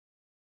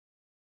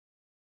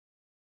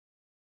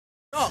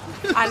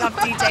I love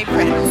DJ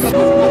Prince.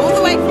 All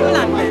the way from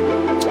London.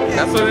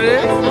 That's what it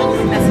is?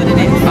 That's what it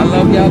is. I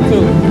love y'all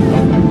too.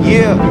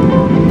 Yeah.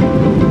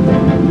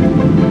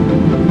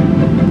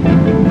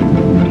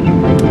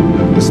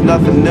 It's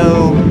nothing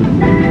new.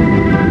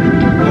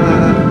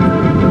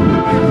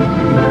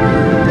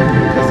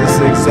 Cause this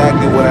is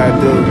exactly what I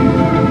do.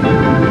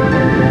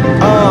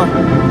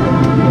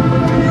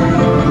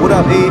 What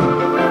up, E?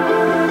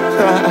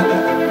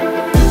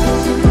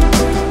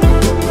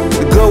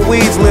 The good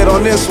weed's lit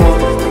on this one.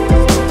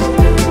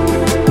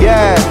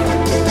 Yeah.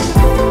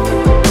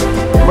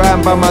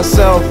 Riding by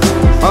myself.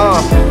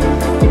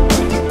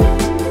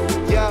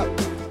 Yeah.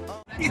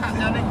 He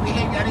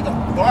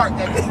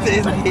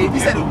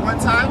said it one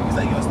time, he's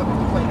like, yo, stop the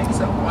play. Nigga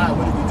said, why,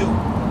 what did we do?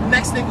 The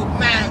next nigga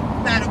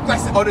mad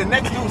aggressive. Oh, the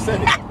next dude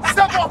said it.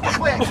 Step off the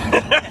play.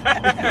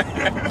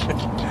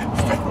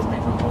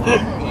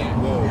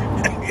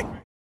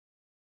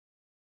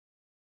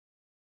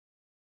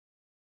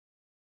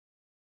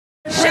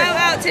 Shout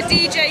out to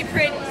DJ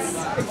Prince.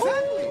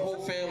 Whole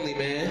family,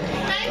 man.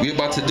 We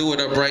about to do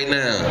it up right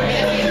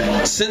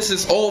now. Since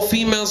it's all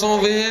females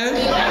over here,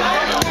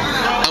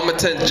 I'm gonna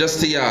tend just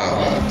to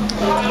y'all.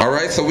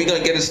 Alright, so we're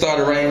gonna get it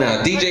started right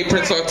now. DJ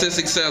Prince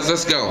Artistic Sounds,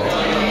 let's go.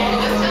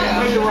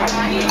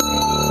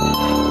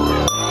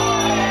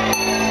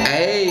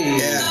 Hey.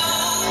 Yeah.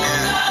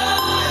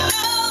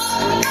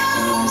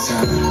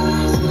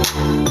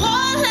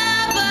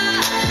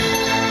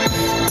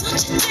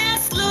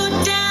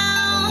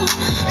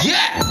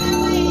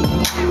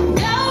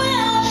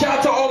 Shout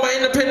out to all my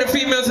independent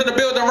females in the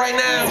building right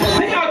now.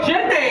 Sing out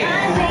your name.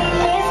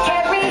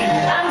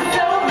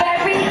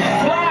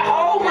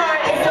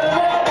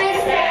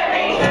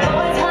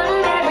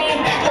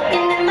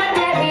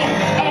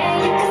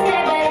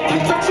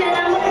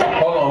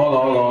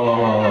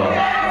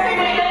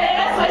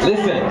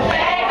 Listen.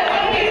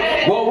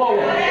 Whoa.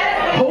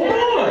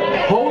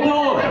 Hold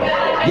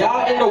on.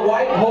 Y'all in the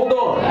white, hold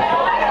on.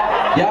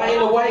 Y'all in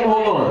the white,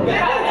 hold on.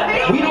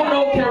 We don't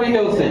know Carrie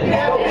Hilson,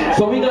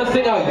 so we gonna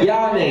sing out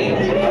y'all name.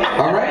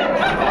 Alright?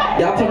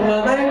 Y'all talking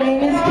about, my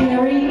name is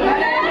Carrie.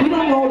 We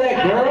don't know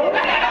that girl.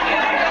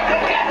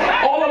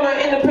 All of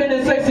my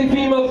independent sexy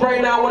females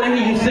right now, I wanna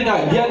hear you sing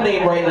out your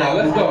name right now.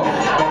 Let's go.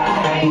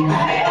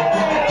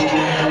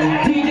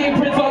 DJ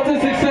Prince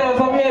Artistic Sounds,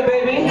 I'm here,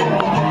 baby.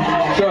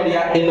 Shorty,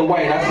 in the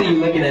white, I see you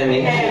looking at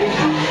me.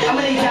 I'm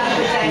gonna need y'all to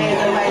put your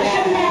hands up right now.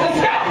 Let's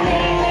go!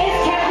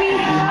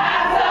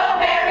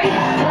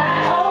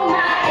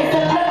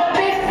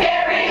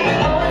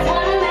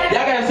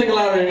 Y'all gotta sing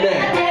louder than that.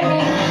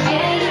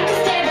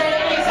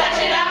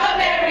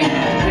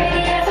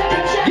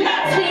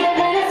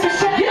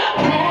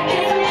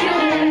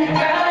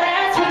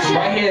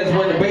 Right here is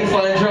when the bass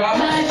line drops.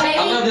 I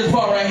love this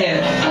part right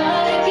here.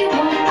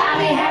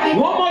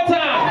 One more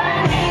time.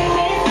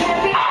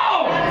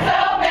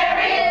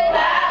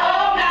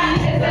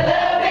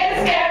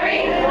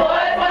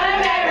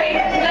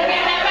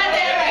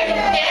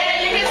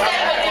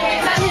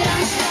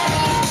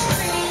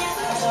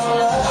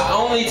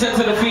 Only 10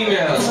 to the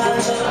females.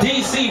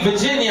 DC,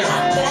 Virginia,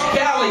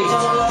 Cali,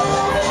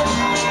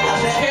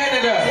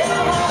 Canada,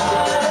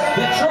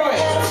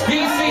 Detroit,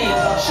 DC,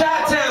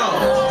 Chi-Town.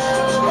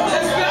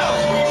 Let's go.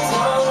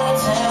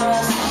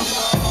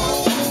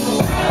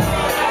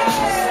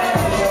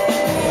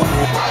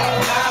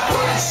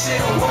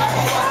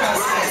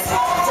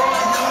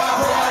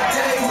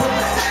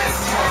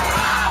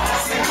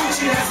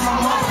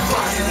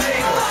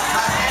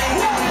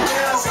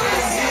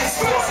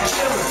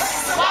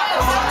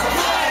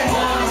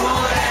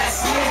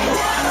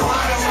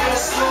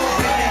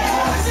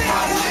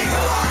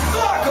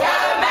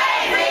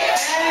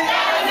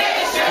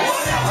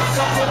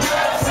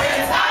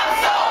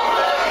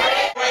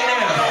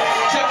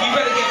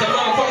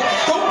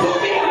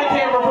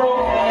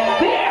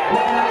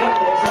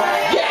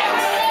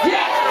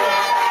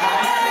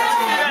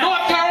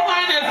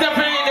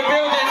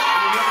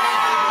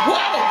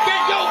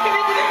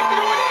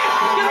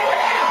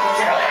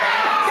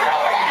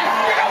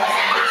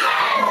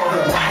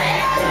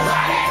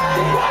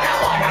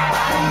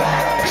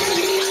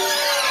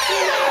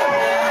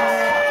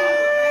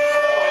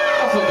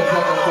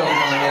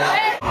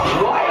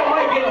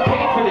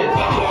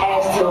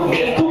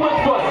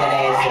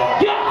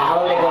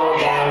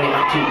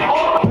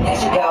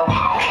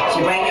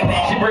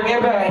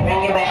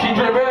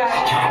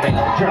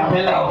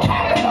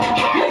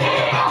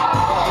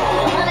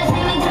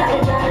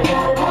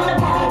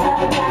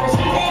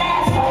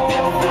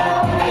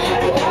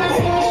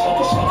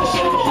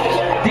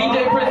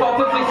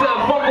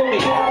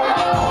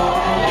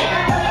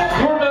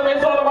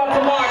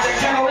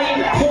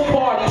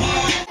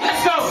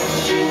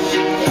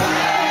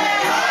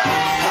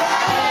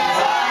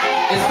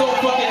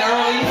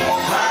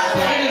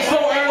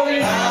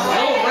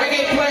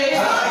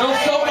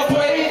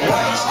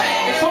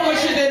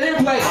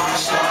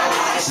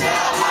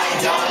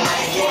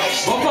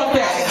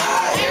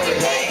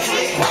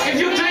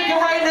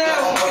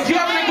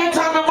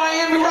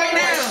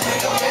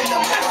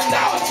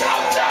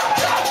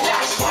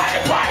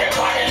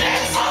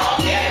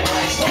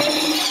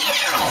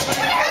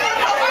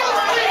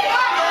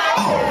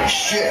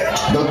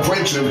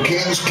 of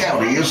Kings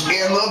County is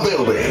in the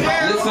building.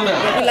 Listen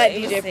up. We like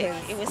DJ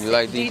Prince. You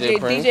like DJ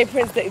Prince? DJ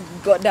Prince that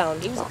got down.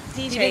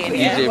 DJ.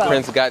 DJ well.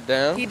 Prince got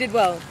down? He did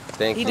well.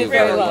 Thank He you did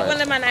very very well. much.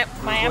 One of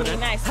Miami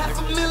nice. Half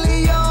a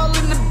million y'all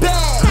in the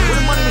bag.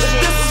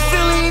 This is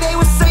Philly, they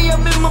would say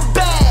I'm in my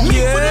bag.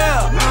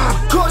 Yeah.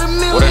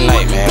 What a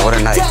night, man. What a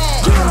night.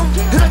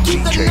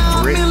 DJ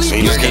Prince, So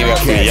you just gave up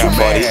for me, y'all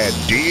buddy. bad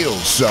deal,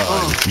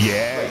 son.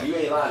 Yeah. You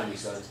ain't lying to me,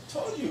 son.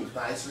 Told you.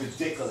 Nah, it's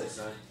ridiculous,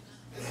 son.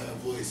 I don't have a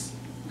voice.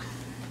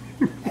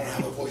 I don't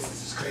have a voice.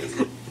 This is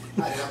crazy.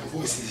 I didn't have a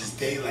voice. It's just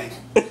daylight.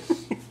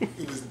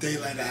 It was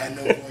daylight. I had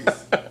no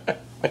voice.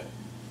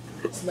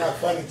 It's not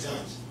funny,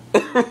 Josh.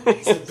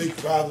 It's a big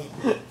problem.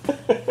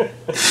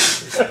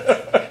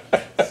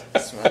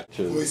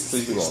 Voice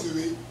is switched to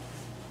me.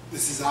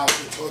 This is how I've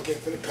been talking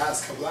for the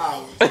past couple of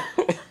hours.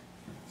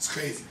 It's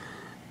crazy.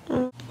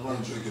 I'm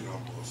not drinking no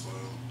more, son.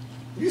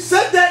 You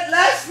said that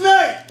last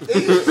night.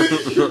 And you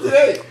finished you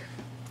today.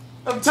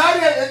 I'm tired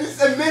of that. And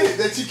this admitted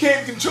that you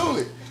can't control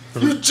it.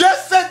 You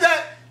just said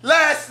that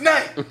last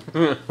night.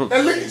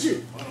 And look at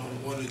you. I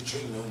don't want to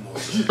drink no more.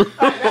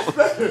 Alright, that's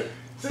better.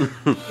 See?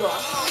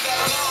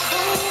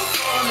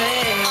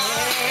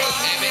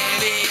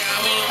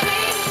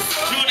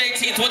 June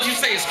 18th, what'd you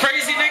say? It's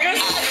crazy, nigga?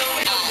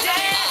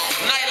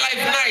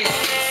 Nightlife nice.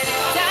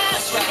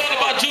 What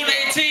about June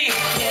 18th?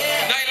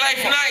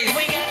 Nightlife nice.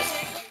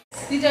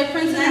 DJ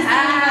Prince in the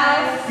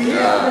house.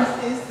 Yeah.